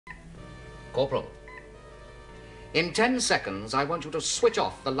Corporal, in 10 seconds, I want you to switch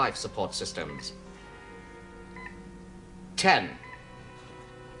off the life support systems. 10,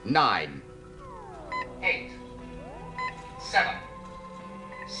 9, 8, 7,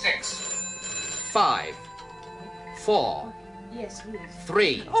 6, 5, 4, Yes, please.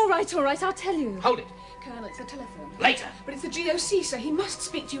 3. All right, I'll tell you. Hold it. Colonel, it's the telephone. Later. But it's the GOC, sir. He must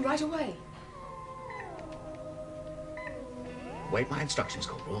speak to you right away. Wait my instructions,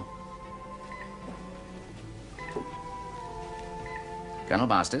 Corporal. Colonel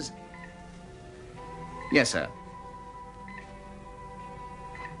Masters? Yes, sir.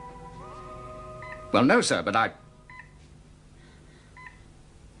 Well, no, sir, but I...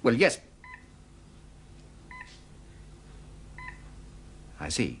 Well, yes. I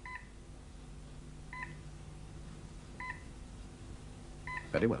see.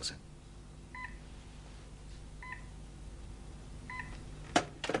 Very well, sir.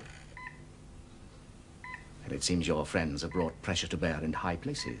 And it seems your friends have brought pressure to bear in high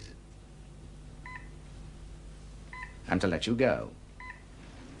places. And to let you go.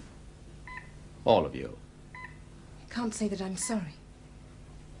 All of you. I can't say that I'm sorry.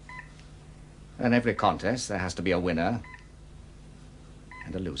 In every contest, there has to be a winner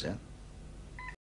and a loser.